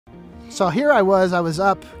So here I was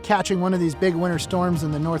up catching one of these big winter storms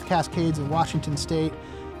in the North Cascades of Washington State,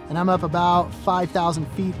 and I'm up about 5,000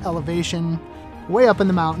 feet elevation, way up in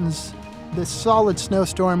the mountains. This solid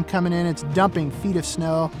snowstorm coming in, it's dumping feet of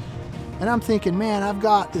snow, and I'm thinking, man, I've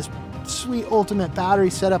got this sweet ultimate battery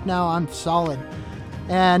set up now, I'm solid.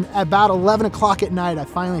 And at about 11 o'clock at night, I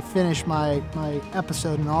finally finished my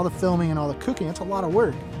episode and all the filming and all the cooking. It's a lot of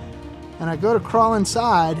work. And I go to crawl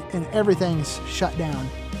inside and everything's shut down.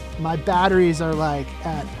 My batteries are like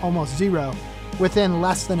at almost zero within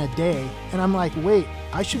less than a day. And I'm like, wait,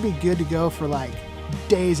 I should be good to go for like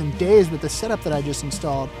days and days with the setup that I just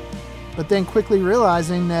installed. But then quickly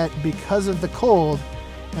realizing that because of the cold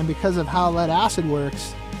and because of how lead acid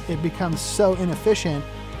works, it becomes so inefficient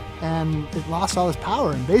and it lost all its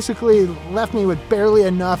power and basically left me with barely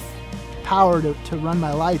enough power to run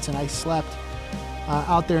my lights. And I slept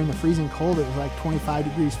out there in the freezing cold. It was like 25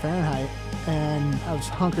 degrees Fahrenheit, and I was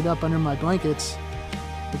hunkered up under my blankets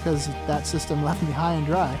because that system left me high and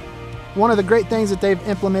dry. One of the great things that they've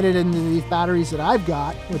implemented into these batteries that I've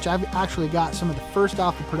got, which I've actually got some of the first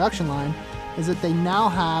off the production line, is that they now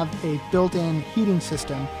have a built-in heating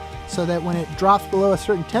system so that when it drops below a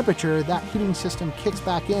certain temperature, that heating system kicks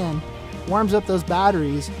back in, warms up those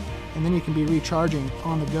batteries, and then you can be recharging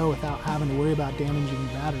on the go without having to worry about damaging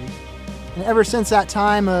the batteries. And ever since that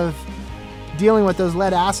time of dealing with those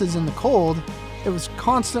lead acids in the cold, it was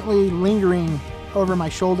constantly lingering over my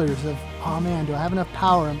shoulders of, oh man, do I have enough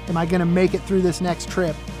power? Am I gonna make it through this next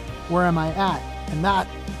trip? Where am I at? And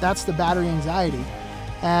that's the battery anxiety.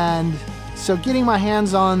 And so getting my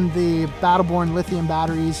hands on the Battle-Born lithium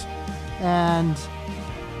batteries and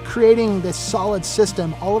creating this solid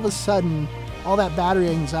system, all of a sudden, all that battery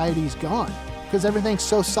anxiety is gone. Because everything's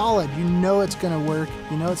so solid, you know it's gonna work,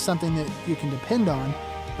 you know it's something that you can depend on.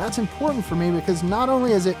 That's important for me because not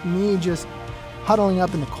only is it me just huddling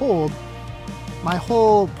up in the cold, my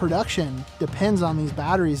whole production depends on these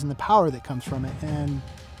batteries and the power that comes from it. And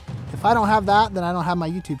if I don't have that, then I don't have my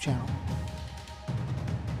YouTube channel.